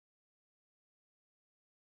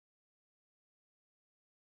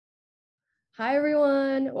Hi,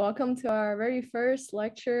 everyone. Welcome to our very first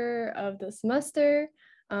lecture of the semester.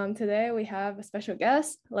 Today, we have a special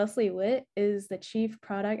guest. Leslie Witt is the Chief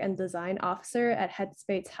Product and Design Officer at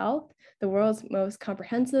Headspace Health, the world's most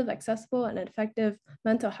comprehensive, accessible, and effective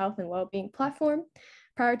mental health and well-being platform.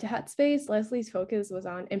 Prior to Headspace, Leslie's focus was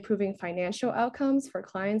on improving financial outcomes for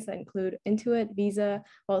clients that include Intuit, Visa,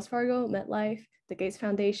 Wells Fargo, MetLife, the Gates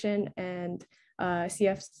Foundation, and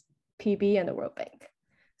CFPB and the World Bank.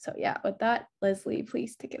 So yeah, with that, Leslie,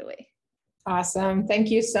 please take it away. Awesome. Thank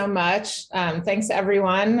you so much. Thanks,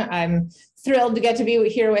 everyone. I'm thrilled to get to be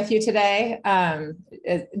here with you today,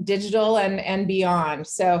 digital and beyond.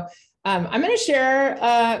 So I'm going to share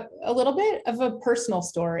a little bit of a personal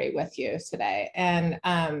story with you today and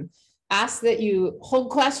ask that you hold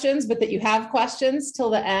questions, but that you have questions till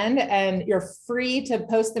the end, and you're free to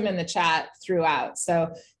post them in the chat throughout.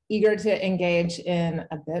 So eager to engage in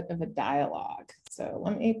a bit of a dialogue. So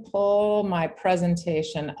let me pull my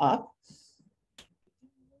presentation up.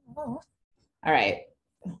 Oh. All right.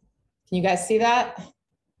 Can you guys see that?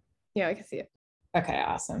 Yeah, I can see it. Okay,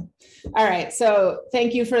 awesome. All right. So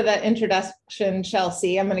thank you for the introduction,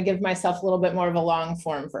 Chelsea. I'm going to give myself a little bit more of a long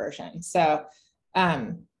form version. So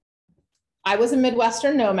I was a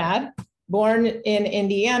Midwestern nomad, born in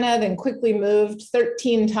Indiana, then quickly moved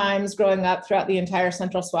 13 times growing up throughout the entire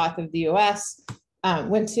central swath of the US.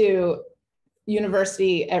 Went to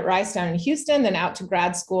university at Rice down in Houston, then out to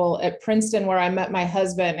grad school at Princeton, where I met my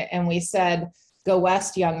husband, and we said, "Go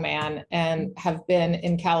west, young man," and have been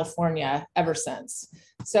in California ever since.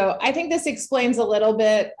 So I think this explains a little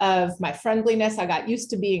bit of my friendliness. I got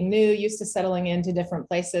used to being new, used to settling into different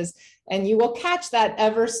places, and you will catch that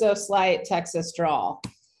ever so slight Texas drawl.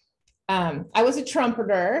 I was a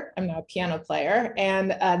trumpeter. I'm now a piano player,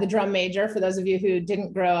 and the drum major. For those of you who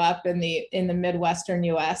didn't grow up in the Midwestern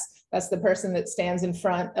U.S., that's the person that stands in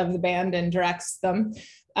front of the band and directs them.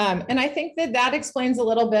 And I think that explains a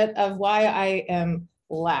little bit of why I am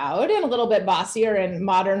loud and a little bit bossier in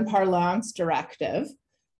modern parlance, directive.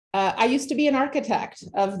 I used to be an architect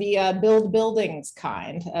of the build buildings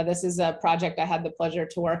kind. This is a project I had the pleasure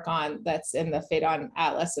to work on that's in the Phaedon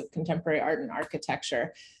Atlas of Contemporary Art and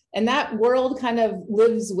Architecture. And that world kind of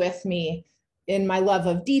lives with me in my love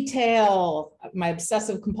of detail, my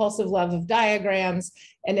obsessive compulsive love of diagrams,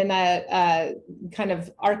 and in a kind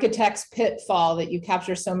of architect's pitfall that you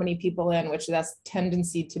capture so many people in, which that's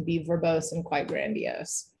tendency to be verbose and quite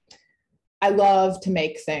grandiose. I love to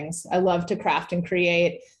make things. I love to craft and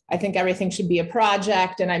create. I think everything should be a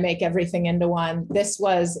project, and I make everything into one. This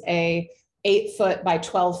was a 8-foot by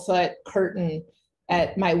 12-foot curtain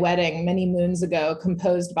at my wedding many moons ago,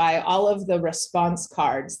 composed by all of the response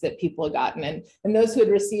cards that people had gotten. And those who had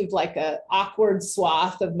received like an awkward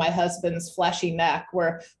swath of my husband's fleshy neck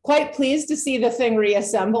were quite pleased to see the thing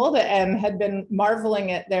reassembled and had been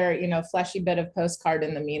marveling at their, fleshy bit of postcard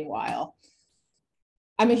in the meanwhile.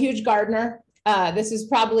 I'm a huge gardener. This is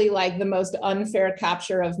probably like the most unfair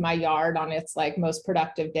capture of my yard on its like most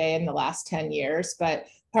productive day in the last 10 years. But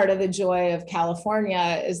part of the joy of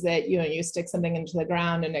California is that, you stick something into the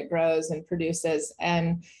ground and it grows and produces.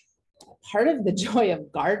 And part of the joy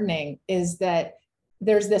of gardening is that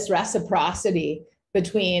there's this reciprocity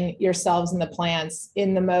between yourselves and the plants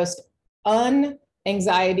in the most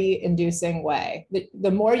anxiety-inducing way.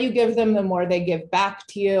 The more you give them, the more they give back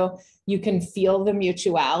to you. You can feel the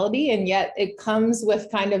mutuality, and yet it comes with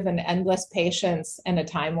kind of an endless patience and a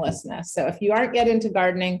timelessness. So if you aren't yet into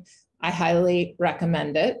gardening, I highly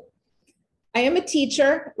recommend it. I am a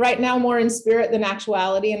teacher right now, more in spirit than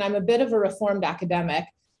actuality, and I'm a bit of a reformed academic.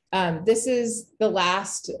 This is the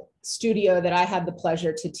last studio that I had the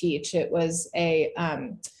pleasure to teach. It was a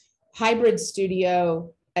hybrid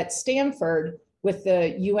studio at Stanford with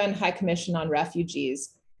the UN High Commission on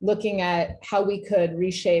Refugees, looking at how we could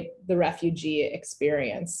reshape the refugee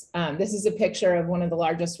experience. This is a picture of one of the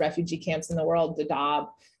largest refugee camps in the world, Dadaab.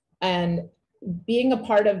 And being a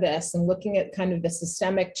part of this and looking at kind of the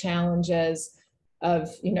systemic challenges of,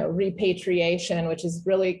 repatriation, which is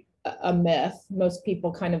really a myth. Most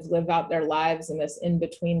people kind of live out their lives in this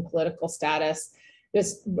in-between political status.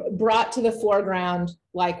 Just brought to the foreground,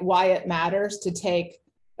 like why it matters to take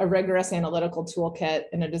a rigorous analytical toolkit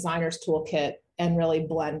and a designer's toolkit and really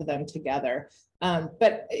blend them together.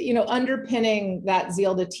 But underpinning that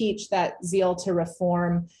zeal to teach, that zeal to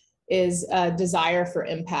reform, is a desire for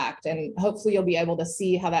impact. And hopefully you'll be able to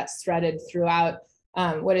see how that's threaded throughout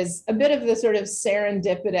what is a bit of the sort of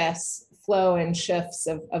serendipitous flow and shifts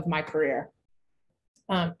of my career.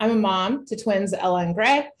 I'm a mom to twins, Ella and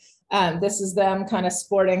Gray. This is them kind of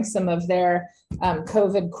sporting some of their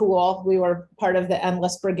COVID cool. We were part of the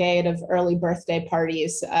endless brigade of early birthday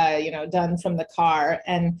parties, done from the car.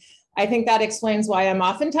 And I think that explains why I'm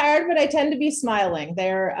often tired, but I tend to be smiling.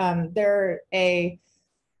 They're a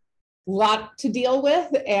lot to deal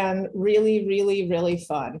with and really, really, really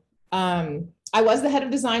fun. I was the head of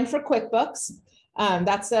design for QuickBooks.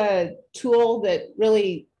 That's a tool that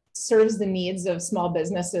really serves the needs of small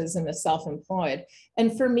businesses and the self-employed.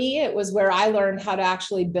 And for me, it was where I learned how to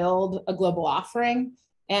actually build a global offering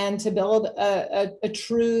and to build a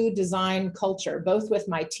true design culture, both with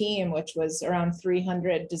my team, which was around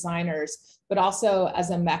 300 designers, but also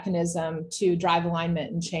as a mechanism to drive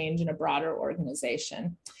alignment and change in a broader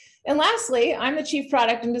organization. And lastly, I'm the Chief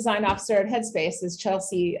Product and Design Officer at Headspace, as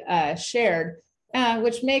Chelsea shared,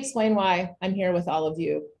 which may explain why I'm here with all of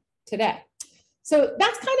you today. So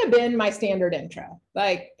that's kind of been my standard intro.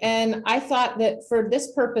 And I thought that for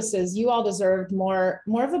this purposes, you all deserved more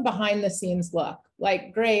of a behind the scenes look.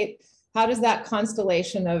 Great, how does that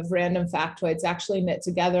constellation of random factoids actually knit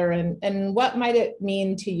together, and what might it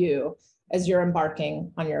mean to you as you're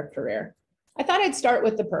embarking on your career? I thought I'd start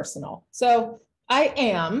with the personal. So I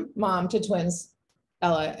am mom to twins,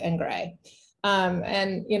 Ella and Gray.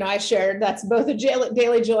 I shared that's both a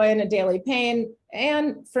daily joy and a daily pain.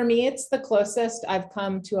 And for me, it's the closest I've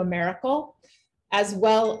come to a miracle, as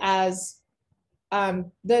well as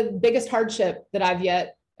the biggest hardship that I've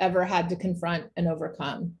yet ever had to confront and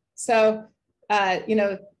overcome. So,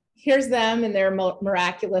 here's them in their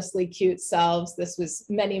miraculously cute selves. This was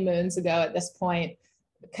many moons ago at this point,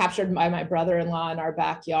 captured by my brother-in-law in our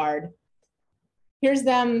backyard. Here's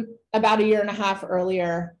them about a year and a half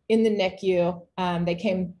earlier in the NICU. They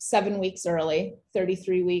came 7 weeks early,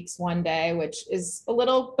 33 weeks one day, which is a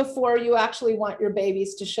little before you actually want your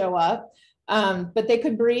babies to show up. But they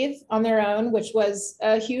could breathe on their own, which was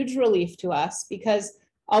a huge relief to us, because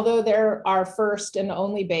although they're our first and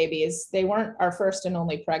only babies, they weren't our first and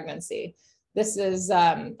only pregnancy. This is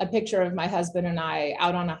a picture of my husband and I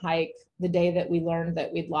out on a hike the day that we learned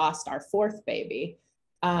that we'd lost our fourth baby.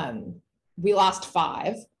 We lost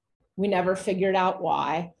 5. We never figured out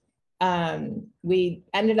why. We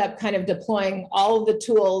ended up kind of deploying all the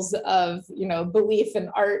tools of, belief and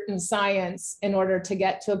art and science in order to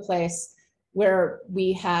get to a place where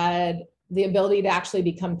we had the ability to actually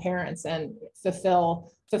become parents and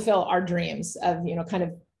fulfill our dreams of, kind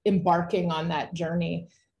of embarking on that journey.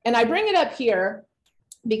 And I bring it up here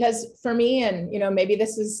because for me, and, maybe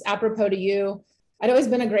this is apropos to you, I'd always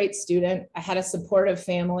been a great student. I had a supportive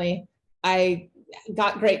family. I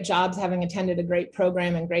got great jobs, having attended a great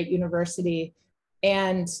program and great university.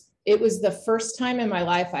 And it was the first time in my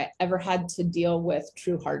life I ever had to deal with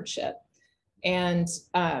true hardship. And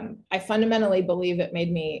I fundamentally believe it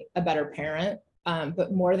made me a better parent,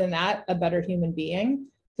 but more than that, a better human being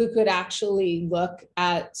who could actually look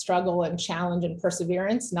at struggle and challenge and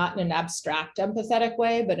perseverance, not in an abstract, empathetic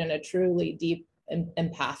way, but in a truly deep and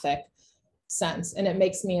empathic sense. And it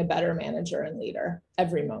makes me a better manager and leader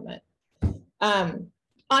every moment.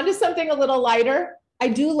 On to something a little lighter. I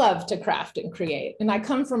do love to craft and create. And I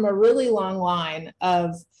come from a really long line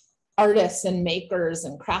of artists and makers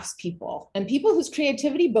and craftspeople and people whose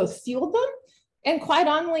creativity both fueled them and quite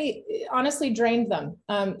honestly drained them.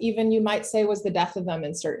 Even you might say was the death of them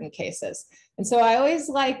in certain cases. And so I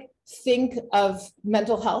always think of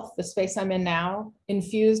mental health, the space I'm in now,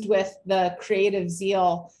 infused with the creative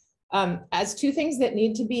zeal as two things that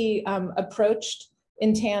need to be approached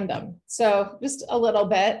in tandem. So just a little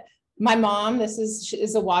bit. My mom, she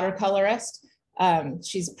is a watercolorist.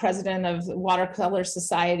 She's president of the Watercolor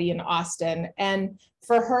Society in Austin. And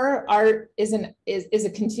for her, art is a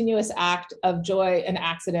continuous act of joy and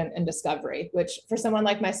accident and discovery, which for someone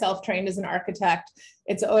like myself, trained as an architect,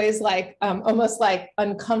 it's always almost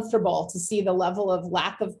uncomfortable to see the level of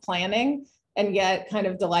lack of planning and yet kind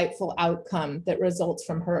of delightful outcome that results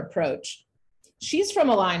from her approach. She's from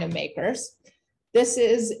a line of makers. This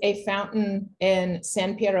is a fountain in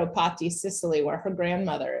San Piero Patti, Sicily, where her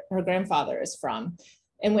grandfather is from.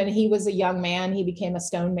 And when he was a young man, he became a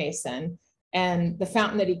stonemason. And the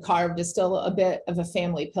fountain that he carved is still a bit of a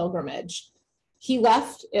family pilgrimage. He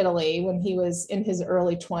left Italy when he was in his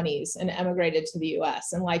early 20s and emigrated to the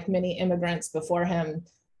US. And like many immigrants before him,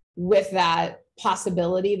 with that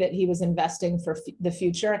possibility that he was investing for the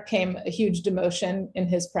future came a huge demotion in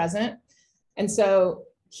his present. And so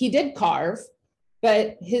he did carve,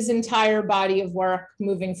 but his entire body of work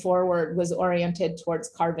moving forward was oriented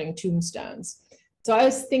towards carving tombstones. So I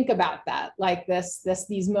always think about that,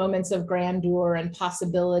 these moments of grandeur and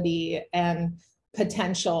possibility and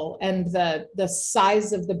potential and the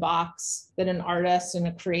size of the box that an artist and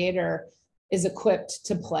a creator is equipped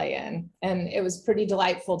to play in. And it was pretty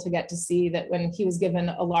delightful to get to see that when he was given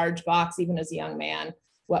a large box, even as a young man,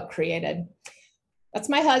 what created. That's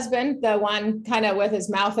my husband, the one kind of with his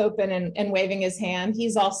mouth open and waving his hand.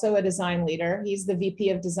 He's also a design leader. He's the VP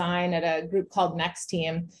of design at a group called Next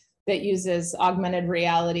Team that uses augmented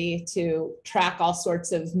reality to track all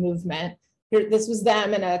sorts of movement. This was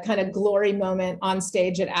them in a kind of glory moment on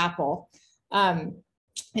stage at Apple.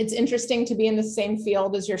 It's interesting to be in the same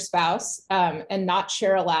field as your spouse and not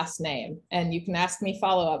share a last name. And you can ask me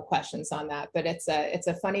follow-up questions on that, but it's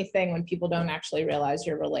a funny thing when people don't actually realize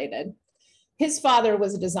you're related. His father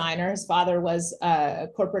was a designer. His father was a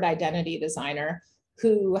corporate identity designer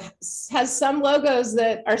who has some logos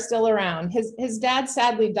that are still around. His dad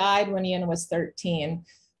sadly died when Ian was 13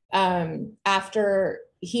 after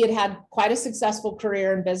he had quite a successful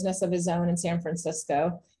career in business of his own in San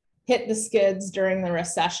Francisco, hit the skids during the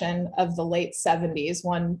recession of the late 70s,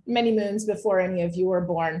 many moons before any of you were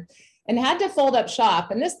born, and had to fold up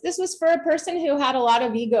shop. And this was for a person who had a lot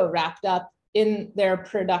of ego wrapped up in their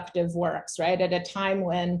productive works, right? At a time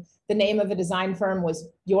when the name of a design firm was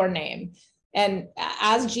your name. And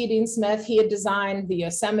as G. Dean Smith, he had designed the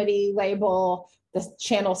Yosemite label, the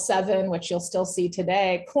Channel 7, which you'll still see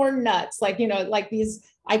today, Corn Nuts, like these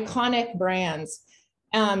iconic brands.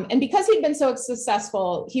 And because he'd been so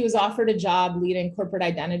successful, he was offered a job leading corporate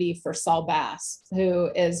identity for Saul Bass,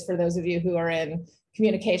 who is, for those of you who are in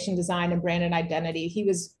communication design and brand and identity, he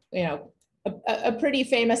was, a pretty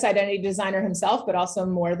famous identity designer himself, but also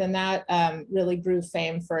more than that, really grew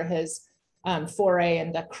fame for his foray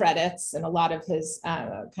into credits and a lot of his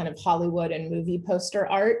kind of Hollywood and movie poster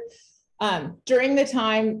art. During the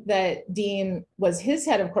time that Dean was his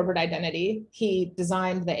head of corporate identity, he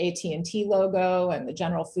designed the AT&T logo and the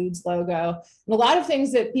General Foods logo, and a lot of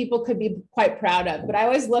things that people could be quite proud of. But I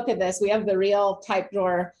always look at this, we have the real type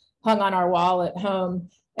drawer hung on our wall at home,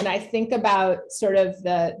 and I think about sort of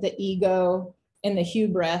the ego and the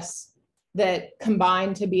hubris that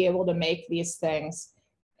combine to be able to make these things,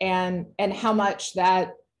 and how much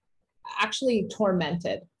that actually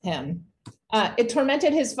tormented him. It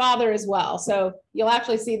tormented his father as well. So you'll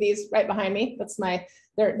actually see these right behind me. That's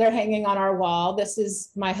they're hanging on our wall. This is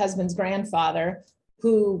my husband's grandfather,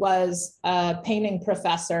 who was a painting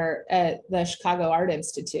professor at the Chicago Art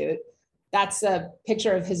Institute. That's a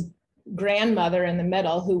picture of his grandmother in the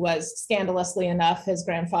middle, who was, scandalously enough, his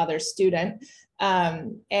grandfather's student.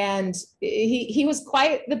 And he was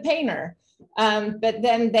quite the painter. But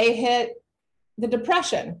then they hit the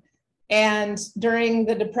Depression. And during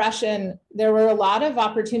the Depression, there were a lot of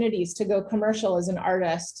opportunities to go commercial as an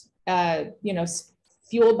artist,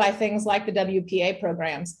 fueled by things like the WPA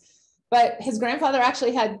programs. But his grandfather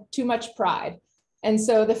actually had too much pride. And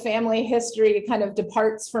so the family history kind of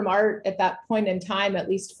departs from art at that point in time, at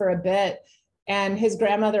least for a bit. And his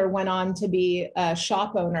grandmother went on to be a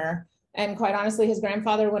shop owner. And quite honestly, his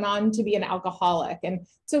grandfather went on to be an alcoholic. And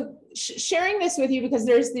so sharing this with you, because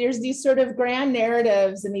there's these sort of grand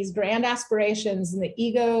narratives and these grand aspirations and the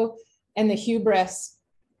ego and the hubris,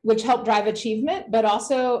 which help drive achievement, but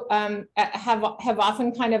also have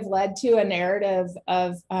often kind of led to a narrative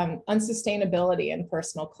of unsustainability and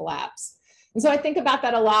personal collapse. And so I think about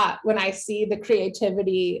that a lot when I see the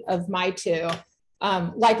creativity of my two.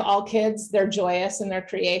 Like all kids, they're joyous in their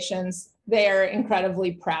creations. They're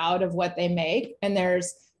incredibly proud of what they make, and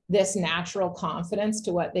there's this natural confidence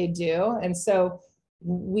to what they do. And so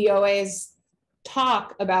we always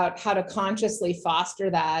talk about how to consciously foster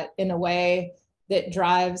that in a way that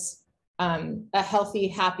drives a healthy,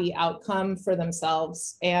 happy outcome for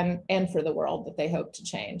themselves and for the world that they hope to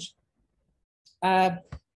change.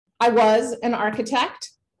 I was an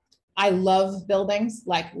architect. I love buildings,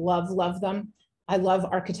 like love them. I love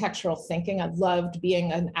architectural thinking. I loved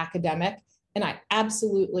being an academic, and I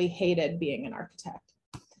absolutely hated being an architect.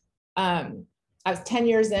 I was 10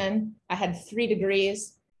 years in, I had 3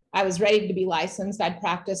 degrees. I was ready to be licensed. I'd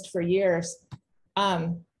practiced for years.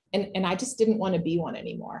 And I just didn't want to be one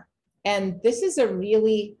anymore. And this is a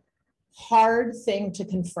really hard thing to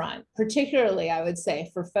confront, particularly, I would say,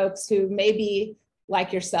 for folks who maybe,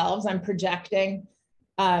 like yourselves, I'm projecting,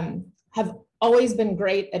 have always been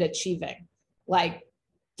great at achieving, like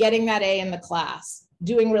getting that A in the class,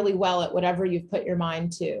 doing really well at whatever you've put your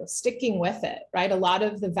mind to, sticking with it, right? A lot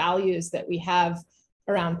of the values that we have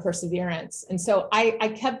around perseverance. And so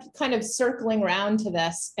I kept kind of circling around to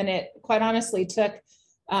this, and it quite honestly took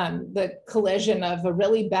the collision of a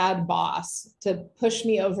really bad boss to push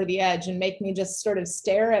me over the edge and make me just sort of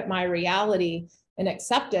stare at my reality and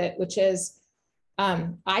accept it, which is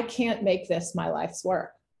I can't make this my life's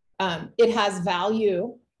work. It has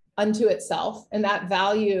value unto itself, and that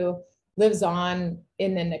value lives on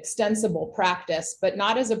in an extensible practice, but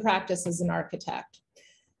not as a practice as an architect.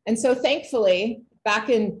 And so thankfully, back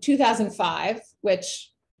in 2005,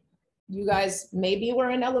 which you guys maybe were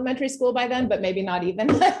in elementary school by then, but maybe not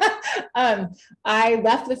even, I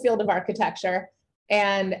left the field of architecture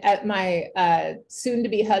and at my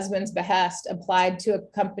soon-to-be husband's behest, applied to a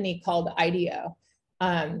company called IDEO.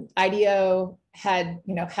 IDEO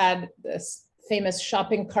had this famous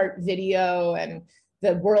shopping cart video, and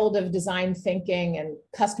the world of design thinking and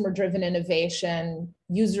customer-driven innovation,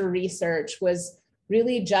 user research was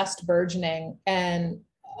really just burgeoning. And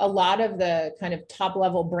a lot of the kind of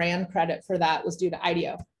top-level brand credit for that was due to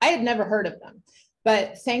IDEO. I had never heard of them,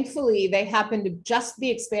 but thankfully they happened to just be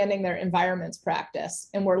expanding their environments practice,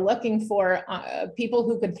 and we're looking for people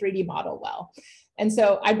who could 3D model well. And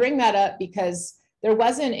so I bring that up because there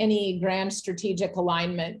wasn't any grand strategic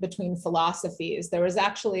alignment between philosophies. There was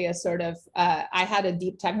actually a sort of, I had a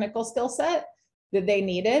deep technical skill set that they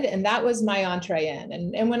needed, and that was my entree in.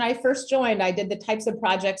 And when I first joined, I did the types of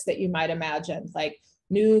projects that you might imagine, like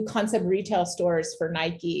new concept retail stores for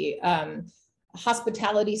Nike,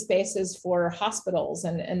 hospitality spaces for hospitals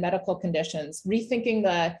and medical conditions, rethinking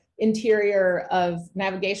the interior of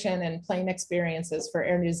navigation and plane experiences for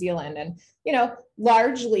Air New Zealand. And,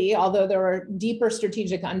 largely, although there were deeper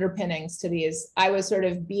strategic underpinnings to these, I was sort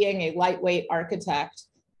of being a lightweight architect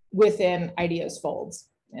within IDEO's folds.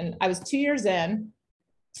 And I was 2 years in,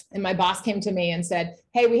 and my boss came to me and said,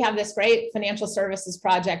 hey, we have this great financial services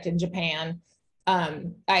project in Japan.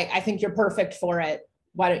 I think you're perfect for it.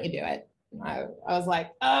 Why don't you do it? I was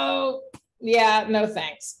like, oh, yeah, no,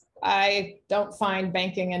 thanks. I don't find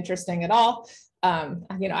banking interesting at all.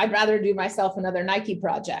 I'd rather do myself another Nike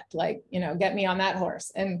project, like, get me on that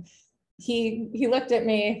horse. And he looked at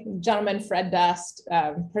me, gentleman Fred Dust,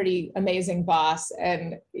 pretty amazing boss.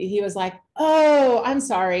 And he was like, oh, I'm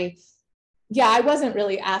sorry. Yeah, I wasn't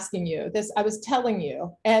really asking you this. I was telling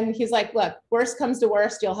you. And he's like, look, worst comes to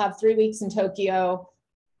worst, you'll have 3 weeks in Tokyo,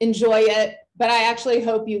 enjoy it. But I actually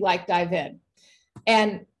hope you dive in.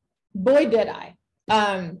 And boy, did I.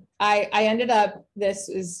 I ended up, this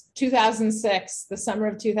is 2006, the summer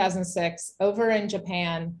of 2006, over in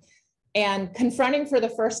Japan, and confronting for the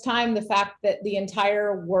first time the fact that the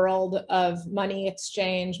entire world of money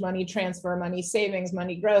exchange, money transfer, money savings,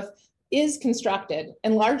 money growth is constructed.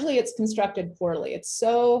 And largely it's constructed poorly. It's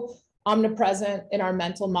so omnipresent in our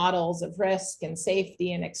mental models of risk and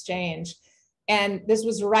safety and exchange. And this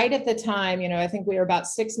was right at the time, I think we were about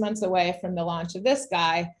 6 months away from the launch of this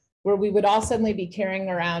guy, where we would all suddenly be carrying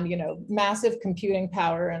around, massive computing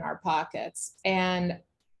power in our pockets. And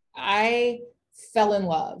I fell in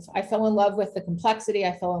love. I fell in love with the complexity.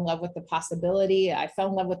 I fell in love with the possibility. I fell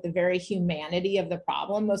in love with the very humanity of the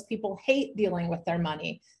problem. Most people hate dealing with their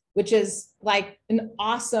money, which is like an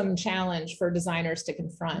awesome challenge for designers to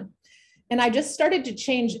confront. And I just started to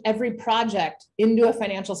change every project into a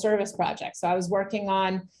financial service project. So I was working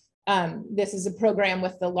on, this is a program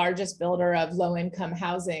with the largest builder of low-income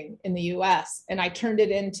housing in the US. And I turned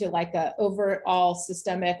it into like a overall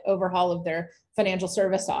systemic overhaul of their financial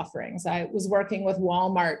service offerings. I was working with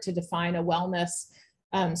Walmart to define a wellness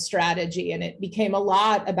strategy. And it became a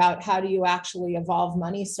lot about how do you actually evolve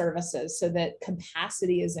money services so that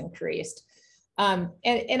capacity is increased.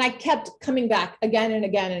 And I kept coming back again and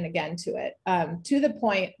again and again to it, to the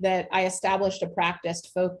point that I established a practice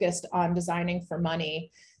focused on designing for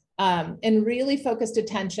money, and really focused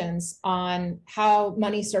attentions on how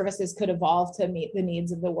money services could evolve to meet the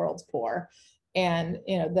needs of the world's poor. And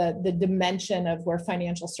the dimension of where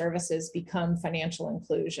financial services become financial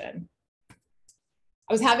inclusion.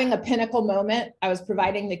 I was having a pinnacle moment. I was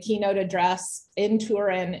providing the keynote address in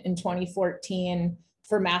Turin in 2014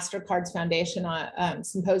 for MasterCard's foundation on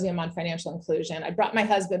symposium on financial inclusion. I brought my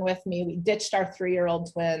husband with me. We ditched our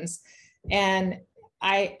 3-year-old twins. And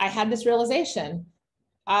I had this realization.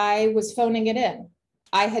 I was phoning it in.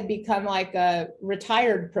 I had become like a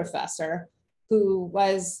retired professor who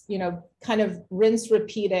was, kind of rinse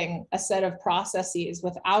repeating a set of processes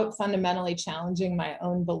without fundamentally challenging my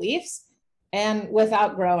own beliefs and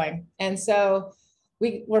without growing. And so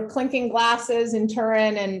we were clinking glasses in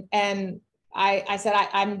Turin, and I said,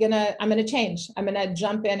 I'm gonna change. I'm gonna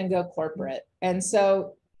jump in and go corporate. And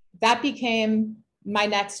so that became my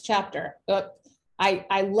next chapter.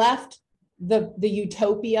 I left the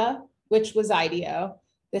utopia, which was IDEO,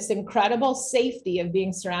 this incredible safety of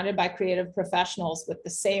being surrounded by creative professionals with the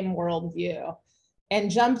same worldview, and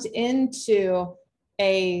jumped into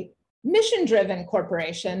a mission-driven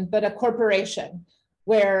corporation, but a corporation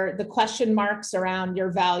where the question marks around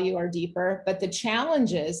your value are deeper, but the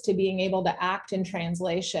challenges to being able to act in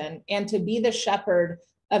translation and to be the shepherd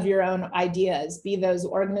of your own ideas, be those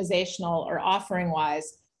organizational or offering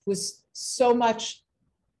wise, was so much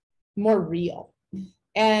more real.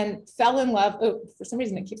 And fell in love. Oh, for some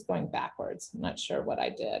reason it keeps going backwards. I'm not sure what I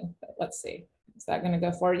did, but let's see. Is that going to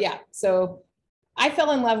go forward? Yeah. So I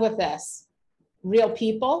fell in love with this, real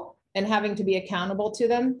people and having to be accountable to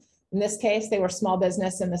them. In this case, they were small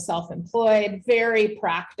business and the self-employed, very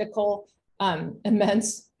practical,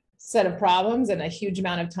 immense set of problems and a huge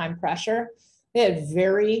amount of time pressure. They had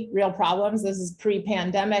very real problems. This is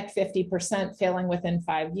pre-pandemic, 50% failing within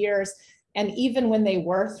 5 years. And even when they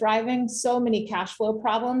were thriving, so many cash flow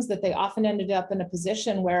problems that they often ended up in a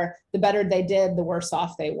position where the better they did, the worse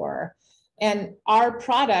off they were. And our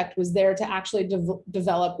product was there to actually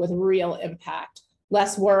develop with real impact.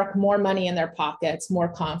 Less work, more money in their pockets, more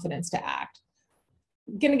confidence to act.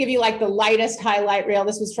 I'm going to give you like the lightest highlight reel.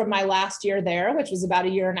 This was from my last year there, which was about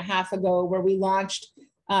 1.5 years ago, where we launched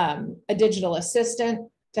a digital assistant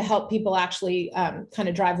to help people actually kind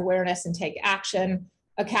of drive awareness and take action,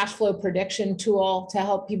 a cash flow prediction tool to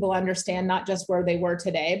help people understand not just where they were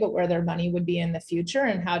today, but where their money would be in the future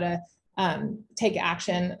and how to take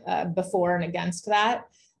action before and against that.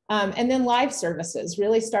 And then live services,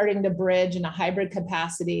 really starting to bridge in a hybrid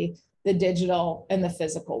capacity, the digital and the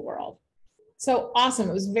physical world. So awesome.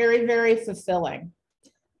 It was very, very fulfilling.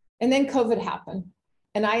 And then COVID happened.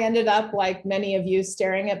 And I ended up, like many of you,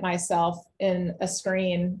 staring at myself in a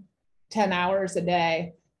screen 10 hours a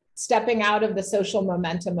day, stepping out of the social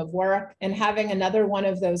momentum of work and having another one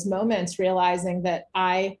of those moments, realizing that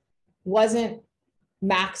I wasn't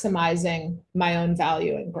maximizing my own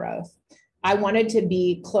value and growth. I wanted to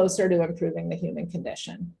be closer to improving the human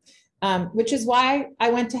condition, which is why I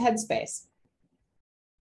went to Headspace.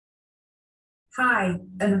 Hi,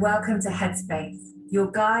 and welcome to Headspace, your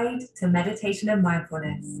guide to meditation and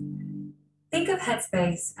mindfulness. Think of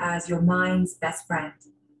Headspace as your mind's best friend.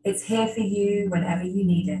 It's here for you whenever you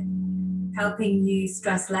need it, helping you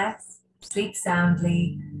stress less, sleep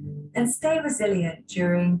soundly, and stay resilient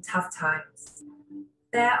during tough times.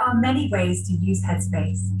 There are many ways to use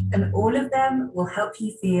Headspace, and all of them will help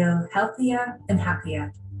you feel healthier and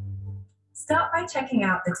happier. Start by checking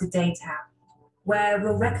out the Today tab, where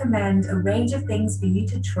we'll recommend a range of things for you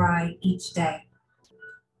to try each day.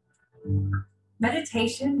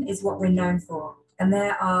 Meditation is what we're known for, and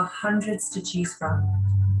there are hundreds to choose from.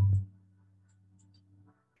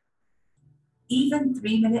 Even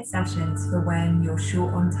 3-minute sessions for when you're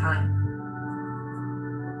short on time.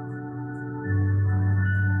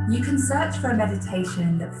 You can search for a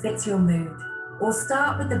meditation that fits your mood, or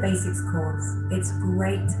start with the basics course. It's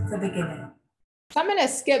great for beginners. So I'm going to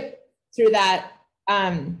skip through that.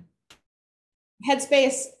 Headspace,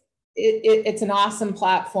 it's an awesome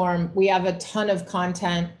platform. We have a ton of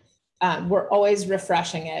content. We're always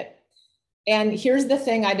refreshing it. And here's the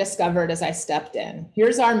thing I discovered as I stepped in.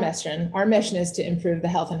 Here's our mission. Our mission is to improve the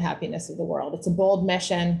health and happiness of the world. It's a bold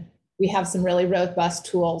mission. We have some really robust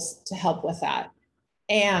tools to help with that.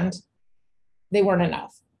 And they weren't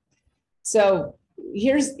enough. So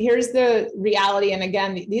here's the reality. And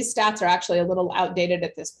again, these stats are actually a little outdated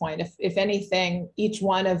at this point. If anything, each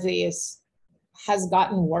one of these has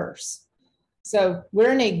gotten worse. So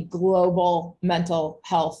we're in a global mental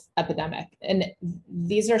health epidemic. And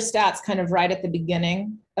these are stats kind of right at the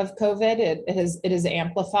beginning of COVID. It is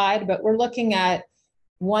amplified, but we're looking at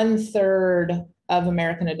 1/3 of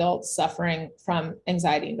American adults suffering from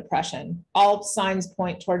anxiety and depression. All signs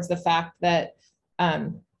point towards the fact that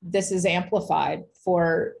this is amplified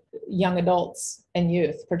for young adults and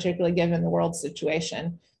youth, particularly given the world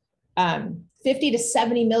situation. 50 to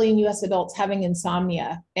 70 million US adults having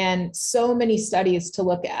insomnia, and so many studies to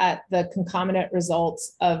look at the concomitant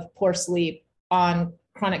results of poor sleep on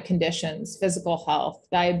chronic conditions, physical health,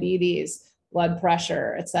 diabetes, blood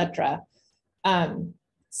pressure, et cetera.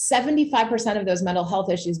 75% of those mental health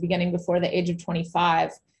issues beginning before the age of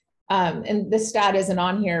 25. And this stat isn't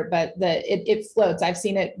on here, but it floats. I've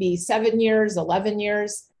seen it be 7 years, 11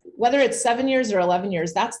 years. Whether it's 7 years or 11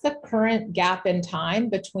 years, that's the current gap in time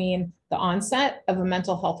between the onset of a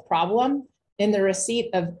mental health problem and the receipt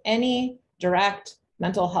of any direct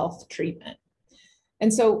mental health treatment.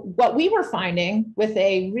 And so what we were finding with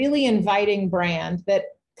a really inviting brand that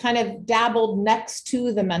kind of dabbled next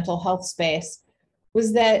to the mental health space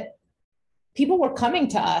was that people were coming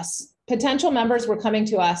to us, potential members were coming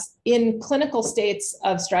to us in clinical states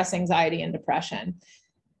of stress, anxiety, and depression,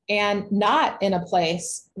 and not in a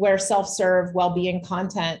place where self-serve well-being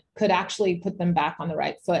content could actually put them back on the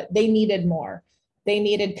right foot. They needed more. They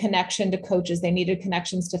needed connection to coaches. They needed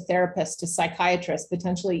connections to therapists, to psychiatrists,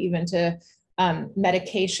 potentially even to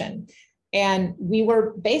medication. And we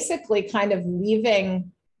were basically kind of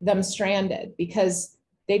leaving them stranded because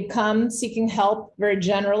they'd come seeking help very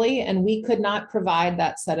generally, and we could not provide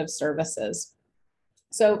that set of services.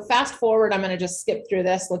 So fast forward, I'm going to just skip through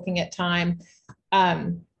this, looking at time.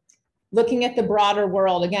 Looking at the broader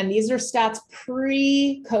world, again, these are stats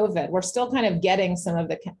pre-COVID. We're still kind of getting some of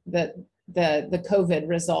the COVID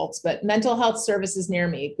results, but mental health services near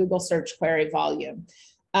me, Google search query volume.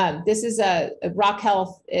 This is Rock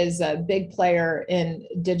Health is a big player in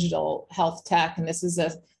digital health tech, and this is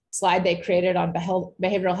a slide they created on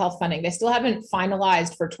behavioral health funding. They still haven't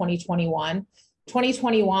finalized for 2021.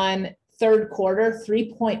 2021 third quarter,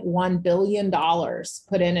 $3.1 billion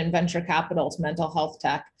put in venture capital to mental health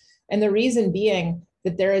tech. And the reason being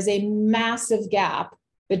that there is a massive gap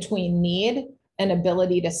between need and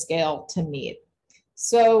ability to scale to meet.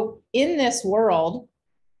 So in this world,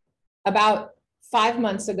 about 5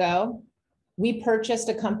 months ago, we purchased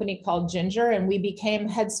a company called Ginger, and we became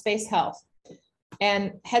Headspace Health.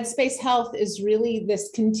 And Headspace Health is really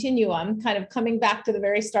this continuum, kind of coming back to the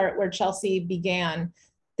very start where Chelsea began,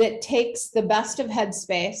 that takes the best of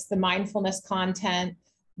Headspace, the mindfulness content,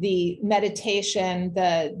 the meditation,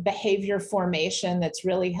 the behavior formation that's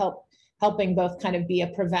really helping both kind of be a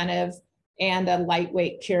preventive and a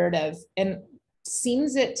lightweight curative, and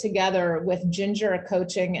seams it together with Ginger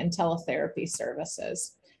coaching and teletherapy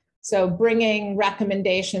services. So bringing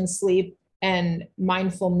recommendation, sleep, and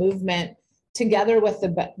mindful movement together with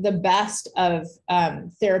the best of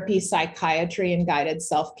therapy, psychiatry, and guided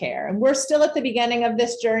self-care. And we're still at the beginning of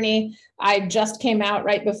this journey. I just came out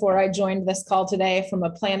right before I joined this call today from a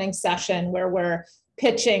planning session where we're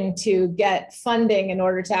pitching to get funding in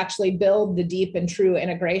order to actually build the deep and true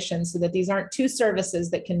integration so that these aren't two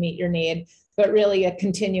services that can meet your need, but really a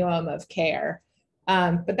continuum of care.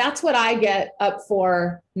 But that's what I get up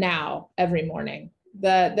for now every morning.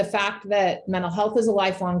 The fact that mental health is a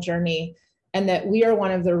lifelong journey, and that we are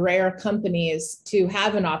one of the rare companies to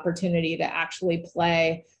have an opportunity to actually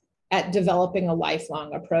play at developing a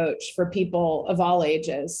lifelong approach for people of all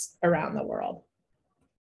ages around the world.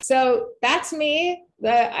 So that's me,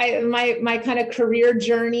 my kind of career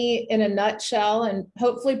journey in a nutshell, and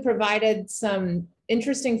hopefully provided some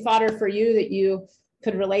interesting fodder for you that you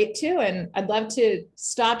could relate to. And I'd love to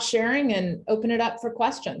stop sharing and open it up for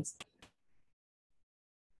questions.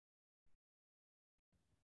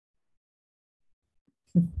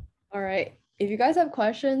 All right. If you guys have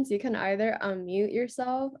questions, you can either unmute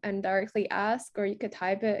yourself and directly ask, or you could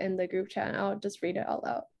type it in the group chat and I'll just read it out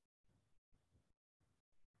loud.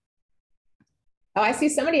 Oh, I see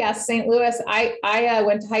somebody asked St. Louis. I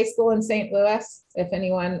went to high school in St. Louis, if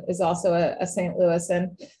anyone is also a St.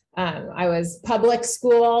 Louisan. I was public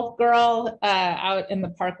school girl out in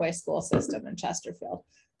the Parkway school system in Chesterfield.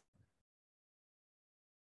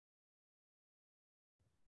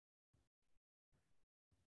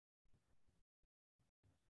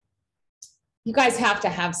 You guys have to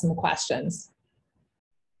have some questions.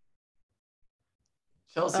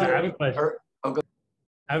 Chelsea, I have a question.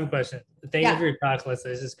 I have a question. Thank you for your talk,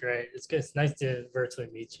 Leslie. This is great. It's nice to virtually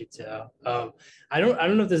meet you too. I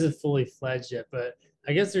don't know if this is fully fledged yet, but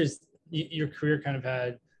I guess your career kind of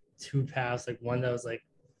had two paths. Like one that was like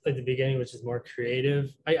the beginning, which is more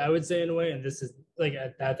creative, I would say in a way, and this is like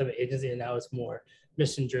at that type of agency, and now it's more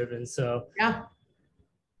mission driven. So yeah,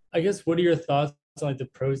 I guess what are your thoughts on like the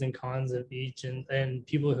pros and cons of each, and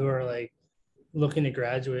people who are like looking to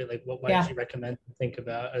graduate, like what might you recommend to think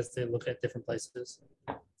about as they look at different places?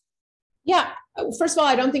 Yeah, first of all,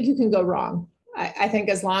 I don't think you can go wrong. I think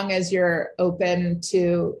as long as you're open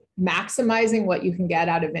to maximizing what you can get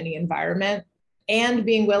out of any environment and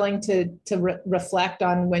being willing to reflect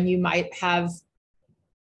on when you might have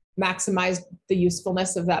maximized the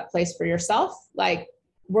usefulness of that place for yourself, like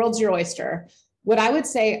world's your oyster. What I would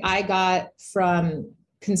say I got from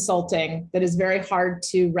consulting that is very hard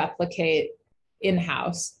to replicate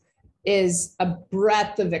in-house is a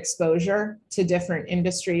breadth of exposure to different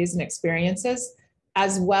industries and experiences,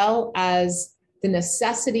 as well as the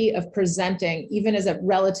necessity of presenting, even as a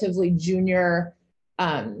relatively junior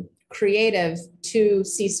creative, to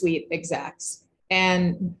C-suite execs,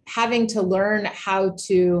 and having to learn how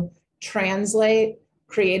to translate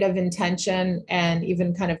creative intention and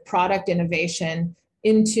even kind of product innovation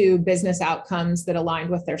into business outcomes that aligned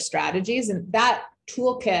with their strategies. And that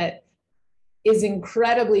toolkit is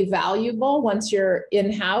incredibly valuable once you're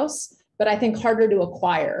in-house, but I think harder to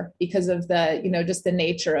acquire because of the, just the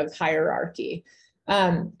nature of hierarchy.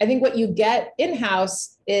 I think what you get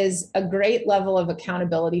in-house is a great level of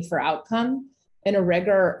accountability for outcome, and a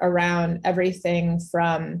rigor around everything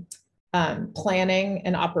from planning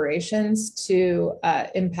and operations to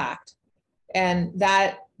impact. And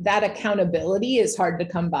that accountability is hard to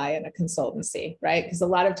come by in a consultancy, right? Because a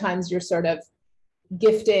lot of times you're sort of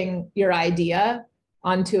gifting your idea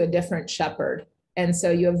onto a different shepherd. And so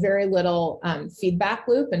you have very little feedback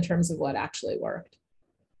loop in terms of what actually worked.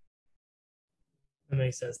 That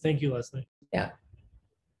makes sense. Thank you, Leslie. Yeah.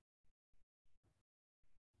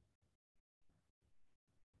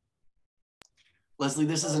 Leslie,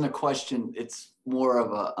 this isn't a question. It's more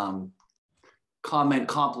of a comment,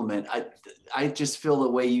 compliment. I just feel the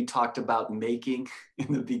way you talked about making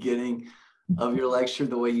in the beginning of your lecture,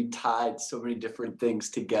 the way you tied so many different things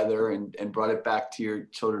together and brought it back to your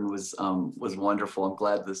children was wonderful. I'm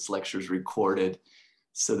glad this lecture is recorded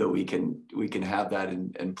so that we can have that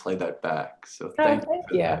and play that back. So thank you.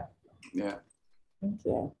 Yeah. Yeah. Thank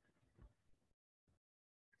you.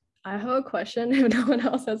 I have a question if no one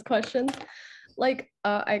else has questions. Like,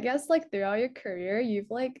 I guess like throughout your career, you've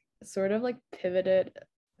like sort of like pivoted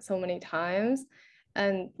so many times,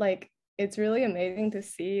 and like it's really amazing to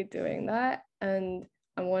see you doing that. And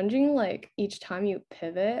I'm wondering, like, each time you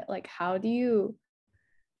pivot, like how do you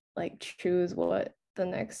like choose what the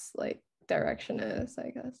next like direction is,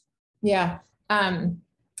 I guess? Yeah. I'm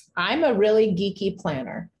a really geeky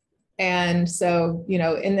planner. And so, you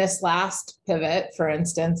know, in this last pivot, for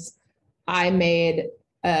instance, I made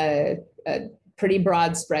a pretty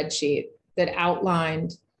broad spreadsheet that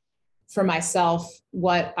outlined for myself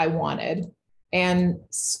what I wanted and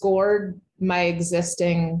scored my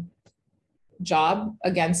existing job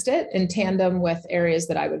against it in tandem with areas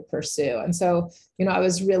that I would pursue. And so, you know, I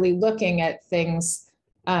was really looking at things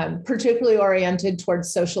particularly oriented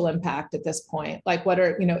towards social impact at this point. Like, what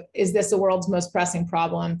are, you know, is this the world's most pressing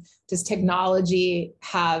problem? Does technology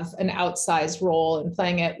have an outsized role in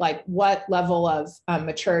playing it? Like, what level of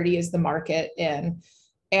maturity is the market in?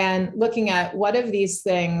 And looking at what of these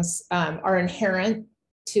things are inherent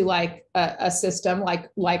to like a system,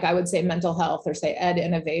 like I would say mental health or say ed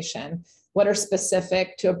innovation, what are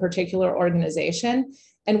specific to a particular organization,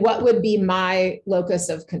 and what would be my locus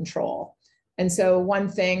of control. And so one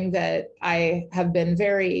thing that I have been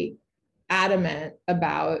very adamant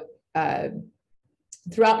about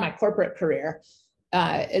throughout my corporate career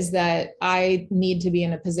is that I need to be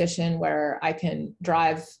in a position where I can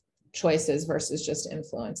drive choices versus just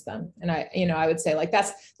influence them. And I would say like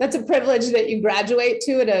that's a privilege that you graduate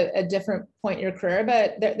to at a different point in your career,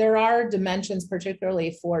 but there are dimensions,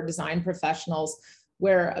 particularly for design professionals,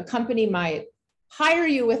 where a company might hire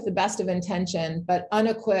you with the best of intention, but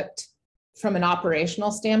unequipped from an operational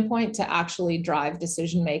standpoint to actually drive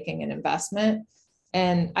decision-making and investment.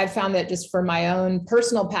 And I found that just for my own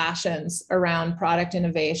personal passions around product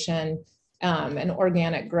innovation and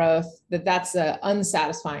organic growth, that's an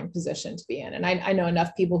unsatisfying position to be in. And I know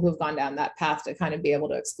enough people who have gone down that path to kind of be able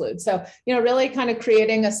to exclude. So, you know, really kind of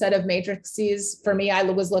creating a set of matrices. For me, I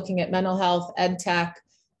was looking at mental health, ed tech,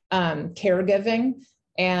 caregiving.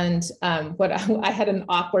 And what I had an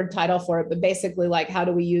awkward title for it, but basically like, how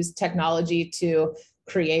do we use technology to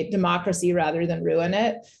create democracy rather than ruin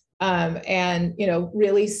it? And, you know,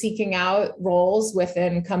 really seeking out roles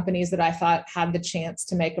within companies that I thought had the chance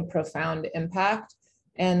to make a profound impact,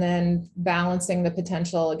 and then balancing the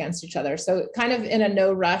potential against each other. So kind of in a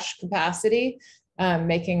no rush capacity,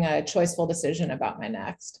 making a choiceful decision about my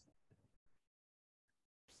next.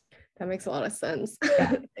 That makes a lot of sense.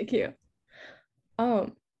 Yeah. Thank you.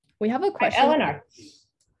 We have a question. Eleanor.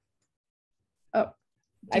 Oh,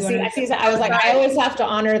 I see. I was like, I always have to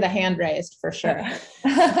honor the hand raised for sure.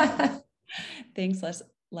 Thanks,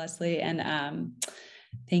 Leslie. And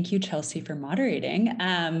thank you, Chelsea, for moderating.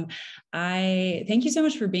 I thank you so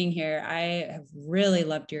much for being here. I have really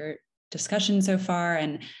loved your discussion so far,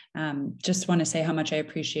 and just want to say how much I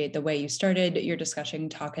appreciate the way you started your discussion,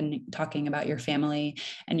 talking about your family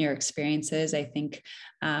and your experiences. I think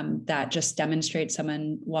that just demonstrates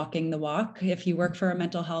someone walking the walk if you work for a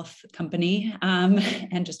mental health company,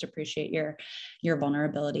 and just appreciate your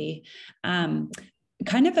vulnerability.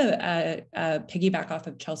 Kind of a piggyback off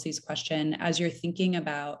of Chelsea's question, as you're thinking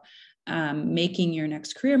about making your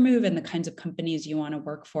next career move and the kinds of companies you want to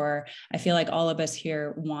work for, I feel like all of us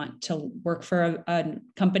here want to work for a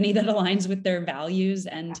company that aligns with their values.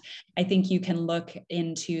 And I think you can look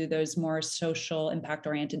into those more social impact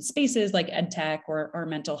oriented spaces like ed tech or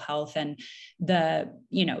mental health, and the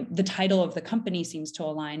title of the company seems to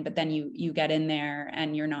align, but then you get in there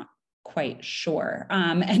and you're not quite sure.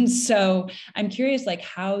 And so I'm curious, like,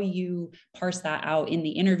 how you parse that out in the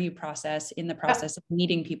interview process, in the process of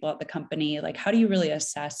meeting people at the company. Like, how do you really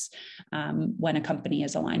assess when a company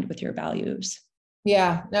is aligned with your values?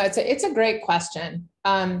 Yeah, no, it's a great question.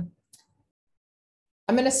 I'm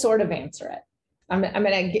going to sort of answer it. I'm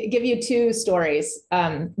going to give you two stories.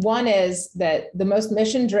 One is that the most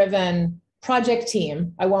mission-driven project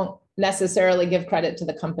team, I won't necessarily give credit to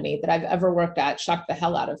the company, that I've ever worked at, shocked the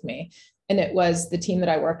hell out of me. And it was the team that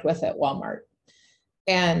I worked with at Walmart.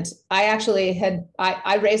 And I actually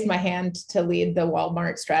I raised my hand to lead the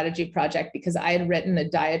Walmart strategy project because I had written a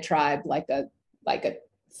diatribe, like a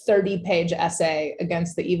 30-page essay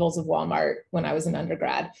against the evils of Walmart when I was an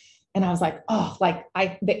undergrad. And I was like, oh, like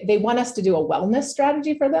they want us to do a wellness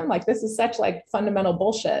strategy for them. Like, this is such like fundamental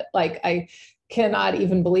bullshit. Like, I cannot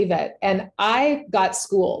even believe it. And I got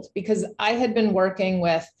schooled because I had been working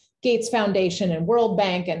with Gates Foundation and World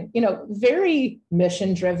Bank and, very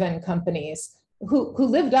mission-driven companies who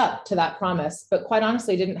lived up to that promise, but quite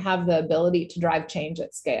honestly didn't have the ability to drive change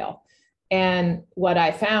at scale. And what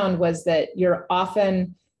I found was that you're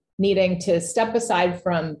often needing to step aside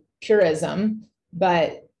from purism,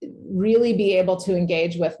 but really be able to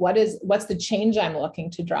engage with what's the change I'm looking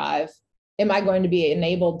to drive? Am I going to be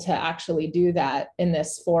enabled to actually do that in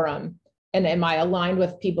this forum? And am I aligned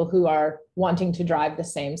with people who are wanting to drive the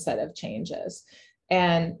same set of changes?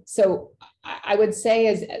 And so I would say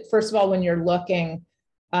is, first of all, when you're looking,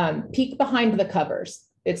 peek behind the covers.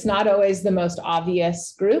 It's not always the most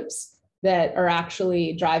obvious groups that are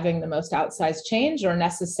actually driving the most outsized change or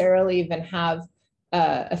necessarily even have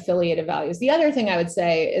affiliated values. The other thing I would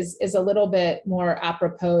say is a little bit more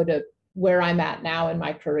apropos to where I'm at now in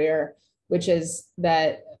my career, which is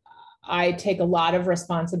that I take a lot of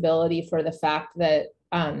responsibility for the fact that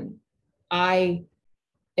I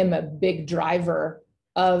am a big driver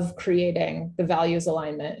of creating the values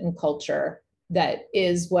alignment and culture that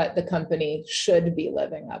is what the company should be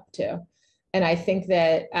living up to. And I think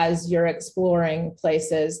that as you're exploring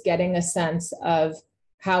places, getting a sense of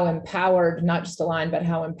how empowered, not just aligned, but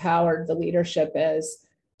how empowered the leadership is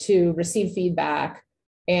to receive feedback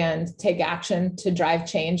and take action to drive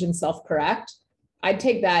change and self-correct, I'd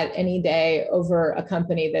take that any day over a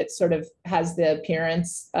company that sort of has the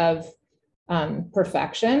appearance of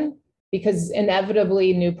perfection, because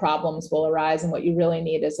inevitably new problems will arise, and what you really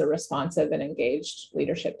need is a responsive and engaged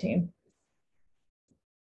leadership team.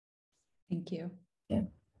 Thank you.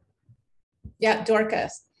 Yeah,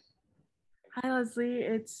 Dorcas. Hi, Leslie.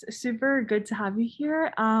 It's super good to have you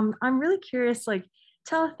here. I'm really curious, like,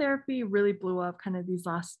 teletherapy really blew up kind of these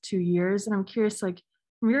last 2 years. And I'm curious, like,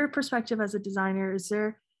 from your perspective as a designer, is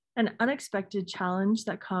there an unexpected challenge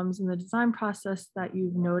that comes in the design process that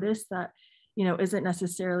you've noticed that, isn't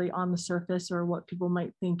necessarily on the surface or what people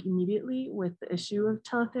might think immediately with the issue of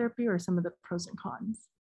teletherapy, or some of the pros and cons?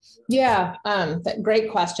 Yeah,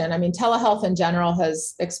 great question. I mean, telehealth in general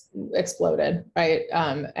has exploded, right?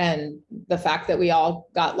 And the fact that we all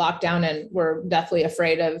got locked down and were deathly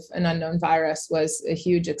afraid of an unknown virus was a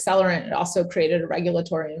huge accelerant. It also created a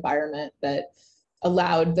regulatory environment that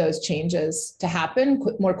allowed those changes to happen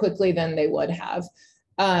more quickly than they would have.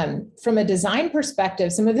 From a design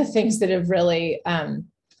perspective, some of the things that have really, I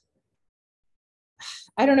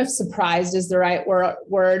don't know if surprised is the right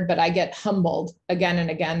word, but I get humbled again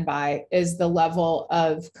and again by, is the level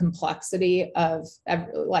of complexity of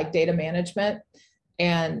like data management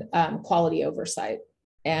and quality oversight.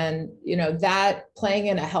 And, that playing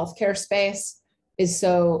in a healthcare space is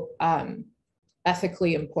so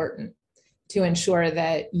ethically important to ensure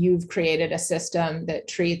that you've created a system that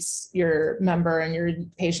treats your member and your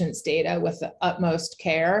patient's data with the utmost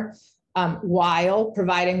care, while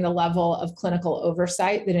providing the level of clinical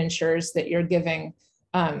oversight that ensures that you're giving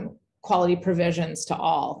quality provisions to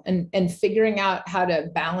all, and figuring out how to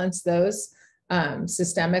balance those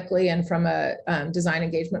systemically and from a design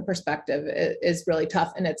engagement perspective is really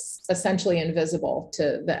tough, and it's essentially invisible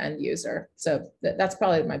to the end user. So that's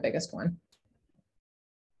probably my biggest one.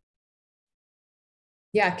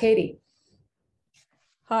 Yeah, Katie.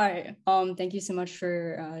 Hi, thank you so much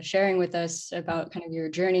for sharing with us about kind of your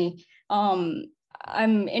journey.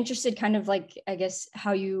 I'm interested kind of like, I guess,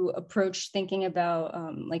 how you approach thinking about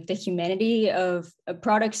like the humanity of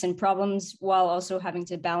products and problems while also having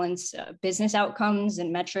to balance business outcomes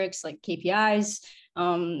and metrics like KPIs.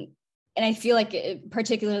 And I feel like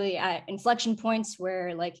particularly at inflection points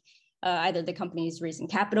where like either the company is raising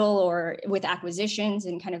capital or with acquisitions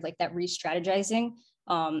and kind of like that re-strategizing,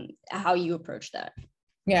 how you approach that.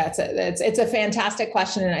 Yeah, it's a fantastic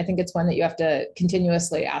question. And I think it's one that you have to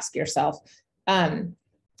continuously ask yourself.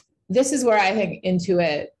 This is where I think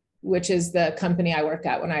Intuit, which is the company I worked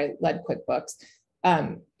at when I led QuickBooks,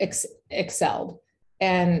 excelled.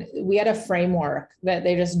 And we had a framework that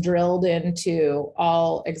they just drilled into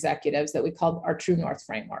all executives that we called our True North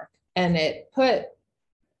framework. And it put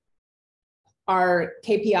our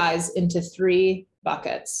KPIs into three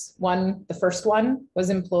buckets. The first one was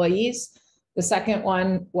employees. The second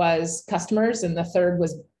one was customers. And the third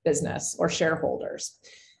was business or shareholders.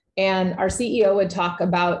 And our CEO would talk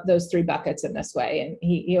about those three buckets in this way. And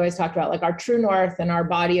he always talked about like our true north and our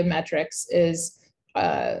body of metrics is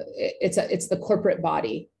it's the corporate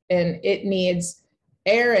body, and it needs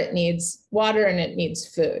air, it needs water, and it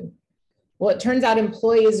needs food. Well, it turns out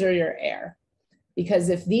employees are your air, because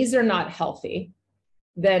if these are not healthy,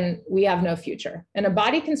 then we have no future. And a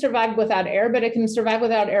body can survive without air, but it can survive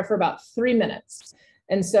without air for about 3 minutes.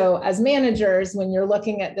 And so as managers, when you're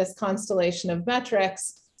looking at this constellation of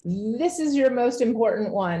metrics, this is your most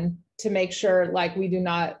important one to make sure like we do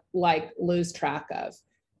not like lose track of.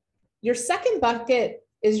 Your second bucket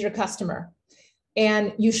is your customer.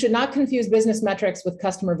 And you should not confuse business metrics with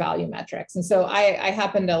customer value metrics. And so I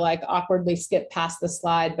happen to like awkwardly skip past the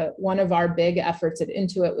slide, but one of our big efforts at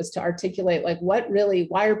Intuit was to articulate like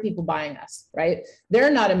why are people buying us, right?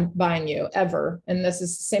 They're not buying you ever. And this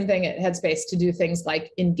is the same thing at Headspace, to do things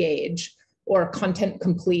like engage or content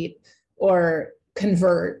complete or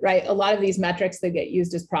convert, right? A lot of these metrics, they get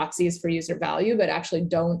used as proxies for user value, but actually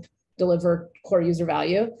don't deliver core user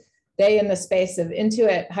value. They, in the space of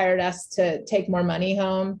Intuit, hired us to take more money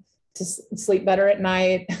home, to sleep better at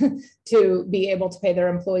night, to be able to pay their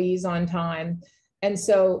employees on time. And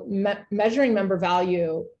so measuring member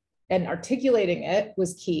value and articulating it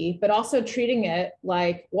was key, but also treating it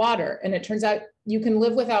like water. And it turns out you can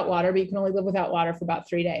live without water, but you can only live without water for about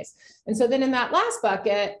 3 days. And so then in that last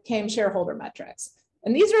bucket came shareholder metrics.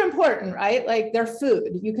 And these are important, right? Like they're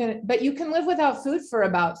food. But you can live without food for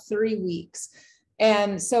about 3 weeks.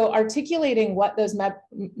 And so articulating what those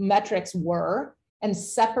metrics were and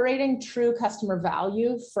separating true customer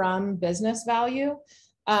value from business value,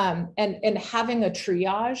 and having a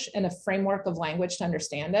triage and a framework of language to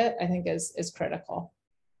understand it, I think is critical.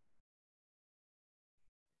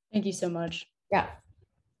 Thank you so much. Yeah.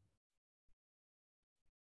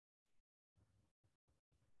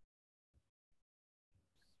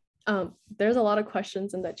 There's a lot of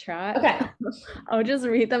questions in the chat. Okay. I'll just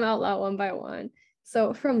read them out loud one by one.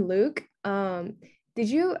 So from Luke, did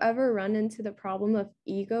you ever run into the problem of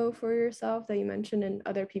ego for yourself that you mentioned in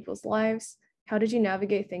other people's lives? How did you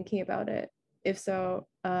navigate thinking about it? If so,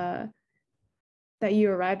 that you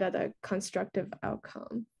arrived at a constructive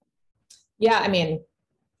outcome? Yeah, I mean,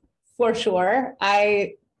 for sure.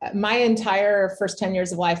 My entire first 10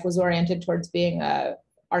 years of life was oriented towards being an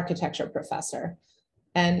architecture professor.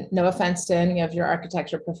 And no offense to any of your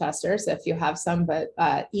architecture professors, if you have some, but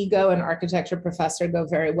ego and architecture professor go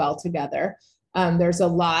very well together. There's a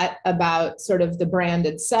lot about sort of the brand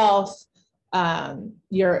itself,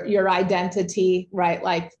 your identity, right?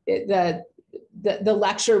 Like the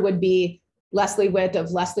lecture would be Leslie Witt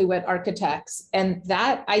of Leslie Witt Architects. And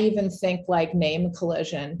that I even think like name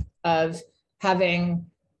collision of having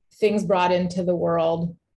things brought into the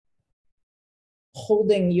world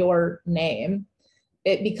holding your name,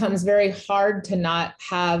 it becomes very hard to not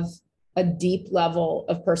have a deep level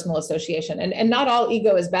of personal association. And not all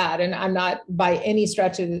ego is bad. And I'm not by any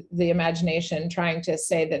stretch of the imagination trying to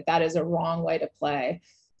say that that is a wrong way to play.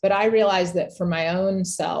 But I realized that for my own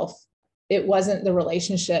self, it wasn't the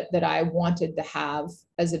relationship that I wanted to have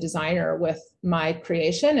as a designer with my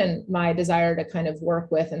creation and my desire to kind of work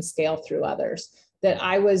with and scale through others. That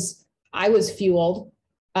I was fueled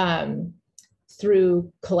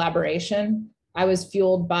through collaboration. I was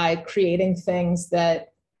fueled by creating things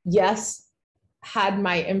that, yes, had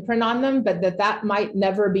my imprint on them, but that might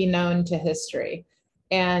never be known to history.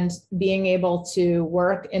 And being able to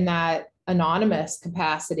work in that anonymous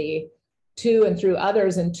capacity to and through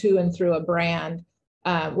others and to and through a brand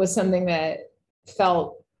was something that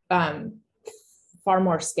felt far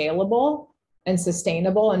more scalable and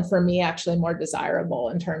sustainable, and for me, actually more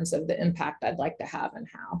desirable in terms of the impact I'd like to have and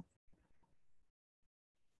how.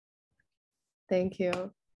 Thank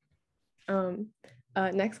you.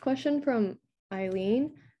 Next question from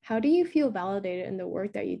Eileen. How do you feel validated in the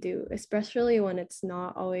work that you do, especially when it's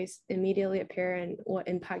not always immediately apparent what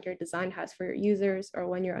impact your design has for your users, or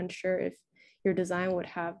when you're unsure if your design would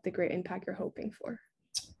have the great impact you're hoping for?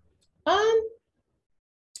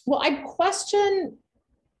 Well, I question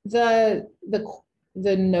the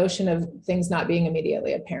notion of things not being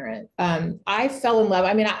immediately apparent. I fell in love.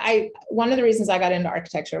 I mean, one of the reasons I got into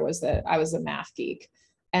architecture was that I was a math geek,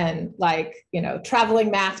 and traveling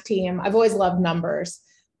math team. I've always loved numbers.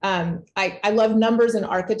 I love numbers in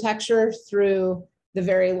architecture through the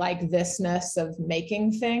very thisness of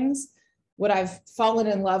making things. What I've fallen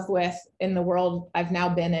in love with in the world I've now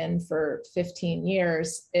been in for 15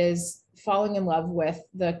 years is falling in love with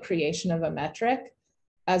the creation of a metric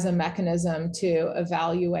as a mechanism to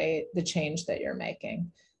evaluate the change that you're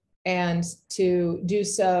making, and to do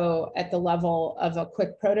so at the level of a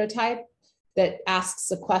quick prototype that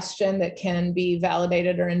asks a question that can be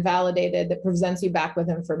validated or invalidated, that presents you back with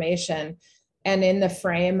information, and in the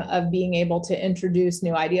frame of being able to introduce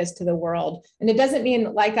new ideas to the world. And it doesn't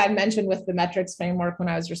mean, like I mentioned with the metrics framework when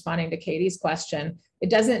I was responding to Katie's question,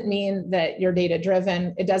 it doesn't mean that you're data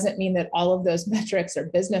driven. It doesn't mean that all of those metrics are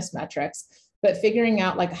business metrics, but figuring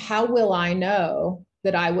out, like, how will I know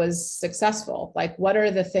that I was successful? Like, what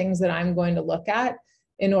are the things that I'm going to look at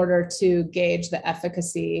in order to gauge the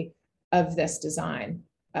efficacy of this design?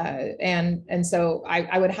 And so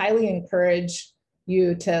I would highly encourage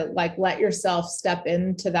you to, like, let yourself step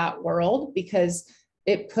into that world, because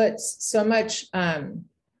it puts so much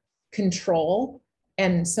control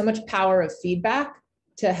and so much power of feedback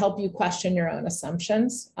to help you question your own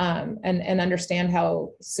assumptions, and understand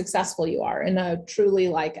how successful you are in a truly,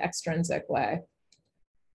 like, extrinsic way.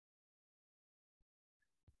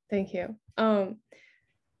 Thank you.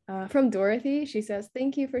 From Dorothy, she says,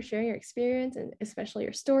 thank you for sharing your experience and especially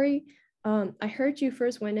your story. I heard you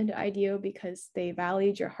first went into IDEO because they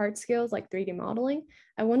valued your hard skills like 3D modeling.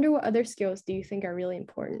 I wonder what other skills do you think are really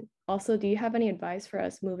important? Also, do you have any advice for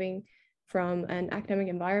us moving from an academic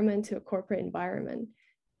environment to a corporate environment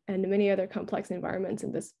and many other complex environments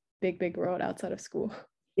in this big, big world outside of school?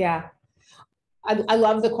 Yeah, I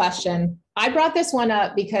love the question. I brought this one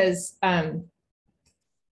up because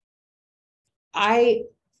I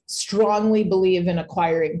strongly believe in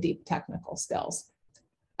acquiring deep technical skills.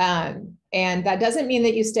 And that doesn't mean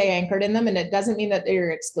that you stay anchored in them, and it doesn't mean that they're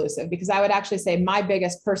exclusive, because I would actually say my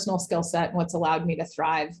biggest personal skill set and what's allowed me to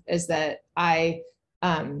thrive is that I'm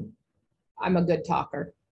a good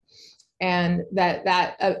talker. And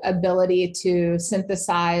that ability to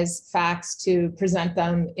synthesize facts, to present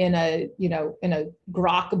them in a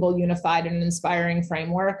grokkable, unified, and inspiring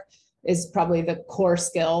framework is probably the core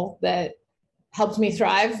skill that helped me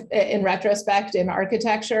thrive in retrospect in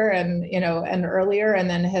architecture and earlier, and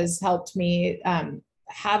then has helped me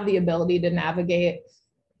have the ability to navigate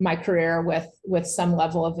my career with some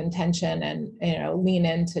level of intention and lean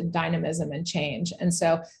into dynamism and change. And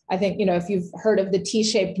so I think, if you've heard of the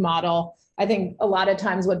T-shaped model, I think a lot of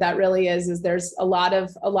times what that really is there's a lot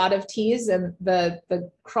of T's, and the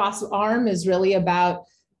cross arm is really about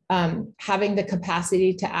having the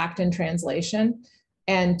capacity to act in translation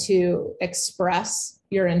and to express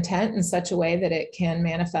your intent in such a way that it can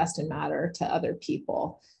manifest and matter to other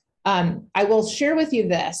people. I will share with you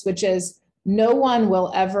this, which is, no one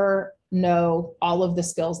will ever know all of the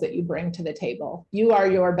skills that you bring to the table. You are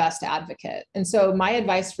your best advocate. And so my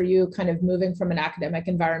advice for you, kind of moving from an academic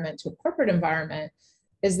environment to a corporate environment,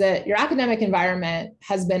 is that your academic environment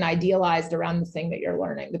has been idealized around the thing that you're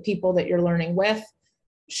learning. The people that you're learning with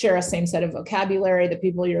share a same set of vocabulary. The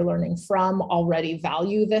people you're learning from already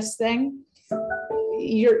value this thing.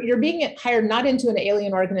 You're being hired not into an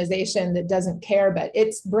alien organization that doesn't care, but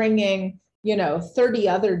it's bringing 30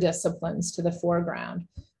 other disciplines to the foreground.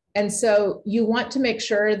 And so you want to make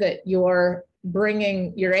sure that you're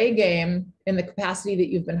bringing your A game in the capacity that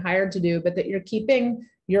you've been hired to do, but that you're keeping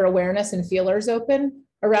your awareness and feelers open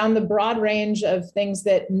around the broad range of things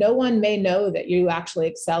that no one may know that you actually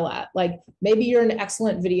excel at. Like, maybe you're an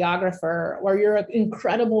excellent videographer, or you're an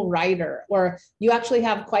incredible writer, or you actually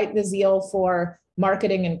have quite the zeal for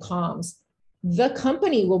marketing and comms. The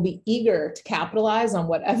company will be eager to capitalize on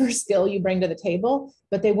whatever skill you bring to the table,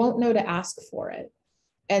 but they won't know to ask for it.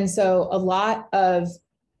 And so a lot of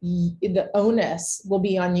the onus will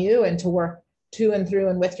be on you, and to work to and through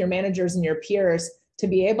and with your managers and your peers to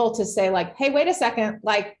be able to say, like, hey, wait a second,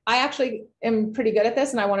 like, I actually am pretty good at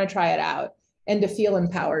this and I want to try it out, and to feel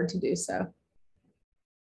empowered to do so.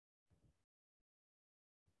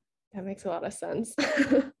 That makes a lot of sense.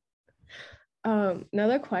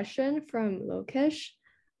 Another question from Lokesh.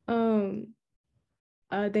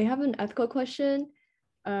 They have an ethical question.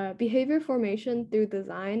 Behavior formation through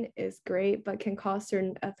design is great, but can cause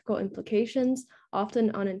certain ethical implications, often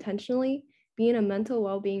unintentionally. Being a mental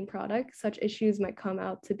well-being product, such issues might come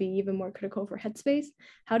out to be even more critical for Headspace.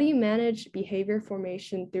 How do you manage behavior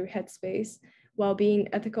formation through Headspace while being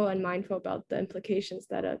ethical and mindful about the implications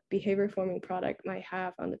that a behavior forming product might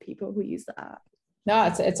have on the people who use the app?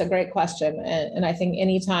 No, it's a great question. And I think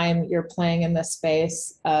anytime you're playing in the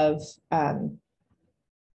space of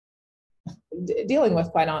dealing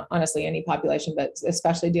with, quite honestly, any population, but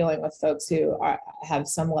especially dealing with folks who have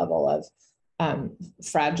some level of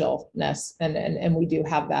fragileness, and we do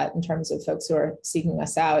have that in terms of folks who are seeking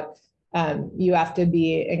us out. you have to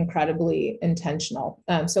be incredibly intentional.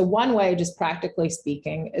 So one way, just practically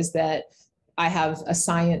speaking, is that I have a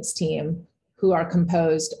science team who are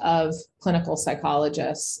composed of clinical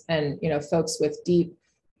psychologists and, folks with deep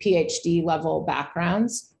PhD level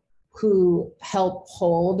backgrounds who help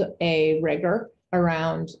hold a rigor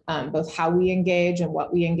around both how we engage and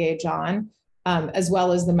what we engage on, as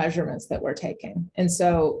well as the measurements that we're taking. And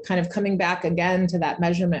so kind of coming back again to that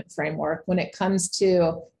measurement framework, when it comes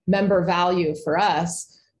to member value for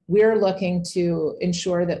us, we're looking to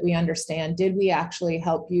ensure that we understand, did we actually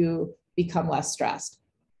help you become less stressed?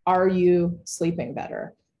 Are you sleeping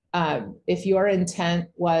better? If your intent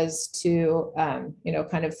was to,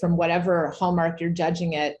 kind of from whatever hallmark you're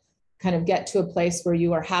judging it, kind of get to a place where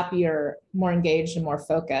you are happier, more engaged, and more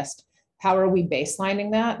focused, how are we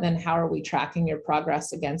baselining that? And then how are we tracking your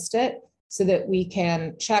progress against it so that we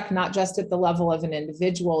can check not just at the level of an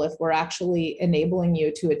individual if we're actually enabling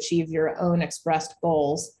you to achieve your own expressed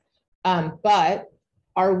goals, but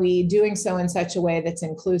are we doing so in such a way that's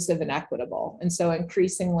inclusive and equitable? And so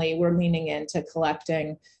increasingly, we're leaning into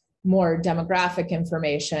collecting more demographic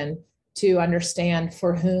information to understand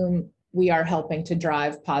for whom we are helping to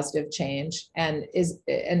drive positive change and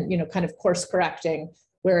kind of course correcting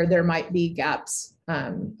where there might be gaps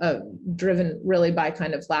driven really by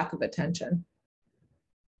kind of lack of attention.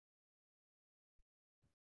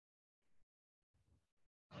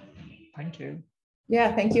 Thank you.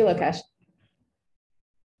 Yeah, thank you, Lokesh.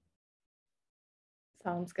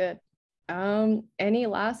 Sounds good. Any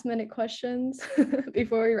last minute questions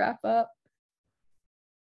before we wrap up?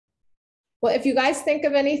 Well, if you guys think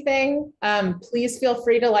of anything, please feel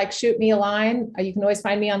free to shoot me a line. You can always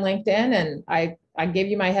find me on LinkedIn, and I gave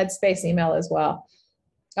you my Headspace email as well.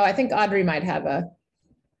 Oh, I think Audrey might have a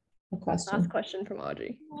question. Last question from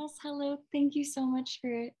Audrey. Yes, hello. Thank you so much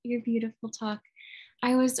for your beautiful talk.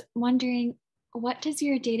 I was wondering, what does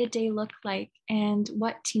your day-to-day look like, and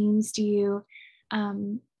what teams do you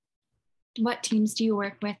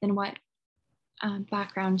work with, and what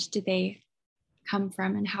background do they come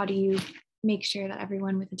from, and how do you make sure that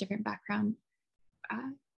everyone with a different background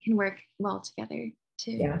can work well together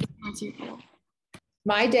to answer your goal?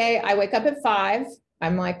 My day, I wake up at 5.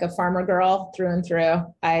 I'm like a farmer girl through and through.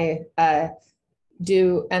 I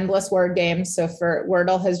do endless word games. So for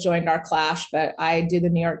Wordle has joined our clash, but I do the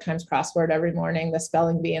New York Times crossword every morning, the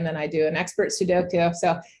spelling bee, and then I do an expert Sudoku.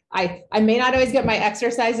 So I may not always get my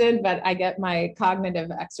exercise in, but I get my cognitive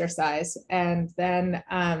exercise, and then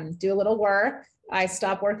do a little work. I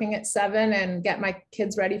stop working at 7 and get my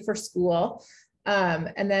kids ready for school.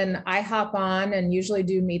 And then I hop on and usually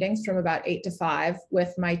do meetings from about 8 to 5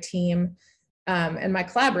 with my team and my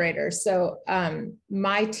collaborators. So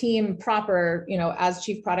my team proper, as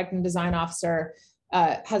Chief Product and Design Officer,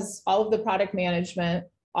 has all of the product management,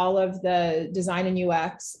 all of the design and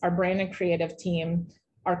UX, our brand and creative team,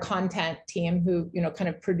 our content team who, kind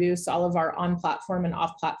of produce all of our on-platform and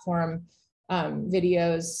off-platform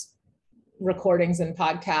videos, recordings, and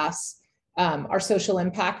podcasts. Our social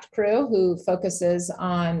impact crew who focuses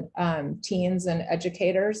on teens and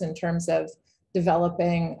educators in terms of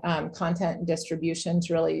developing content and distribution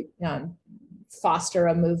to really foster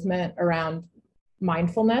a movement around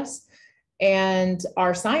mindfulness. And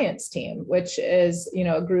our science team, which is,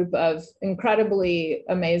 a group of incredibly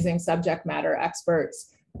amazing subject matter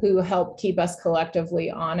experts who help keep us collectively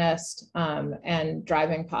honest and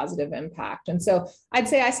driving positive impact. And so I'd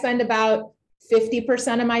say I spend about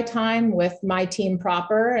 50% of my time with my team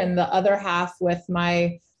proper, and the other half with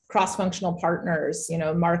my cross-functional partners,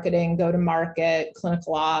 marketing, go-to-market,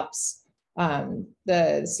 clinical ops, the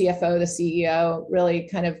CFO, the CEO, really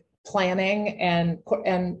kind of planning and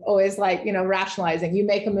always rationalizing. You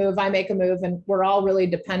make a move, I make a move, and we're all really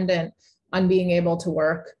dependent on being able to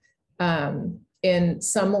work in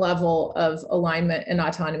some level of alignment and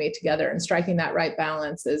autonomy together, and striking that right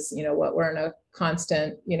balance is, what we're in a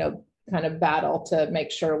constant, kind of battle to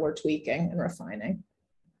make sure we're tweaking and refining.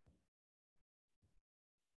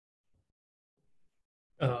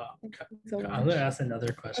 I'm going to ask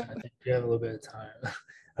another question. I think we have a little bit of time.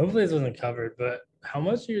 Hopefully this wasn't covered, but how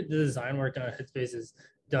much of the design work on Headspace is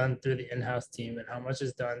done through the in-house team, and how much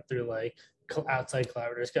is done through outside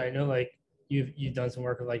collaborators? I know you've done some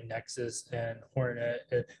work with Nexus and Hornet,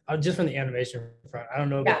 and just from the animation front. I don't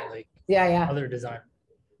know about other design.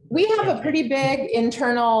 We have a pretty big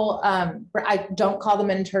internal, I don't call them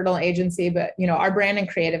internal agency, but our brand and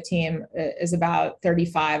creative team is about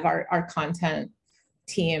 35. Our content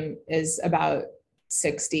team is about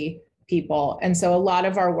 60 people. And so a lot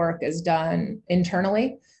of our work is done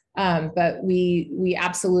internally, but we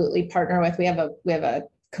absolutely partner with, we have a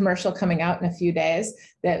commercial coming out in a few days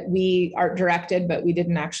that we art directed, but we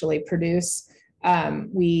didn't actually produce.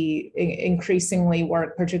 We increasingly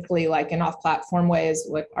work, particularly like in off-platform ways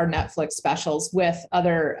with our Netflix specials, with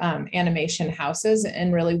other animation houses,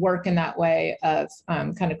 and really work in that way of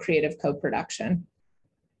kind of creative co-production.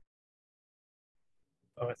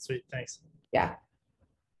 Oh, that's sweet. Thanks. Yeah.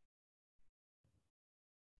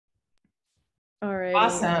 All right.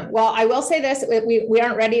 Awesome. Well, I will say this, we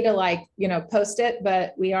aren't ready to like, post it,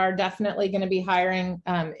 but we are definitely going to be hiring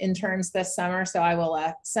interns this summer. So I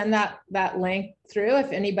will send that link through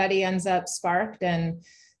if anybody ends up sparked and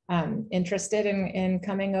interested in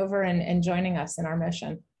coming over and joining us in our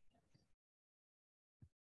mission.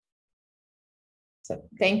 So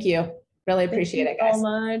thank you. Really appreciate it, guys. Thank you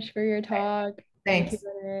so much for your talk. Thanks. Thank you,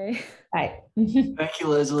 Renee. Bye. Thank you,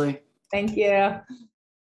 Leslie. Thank you.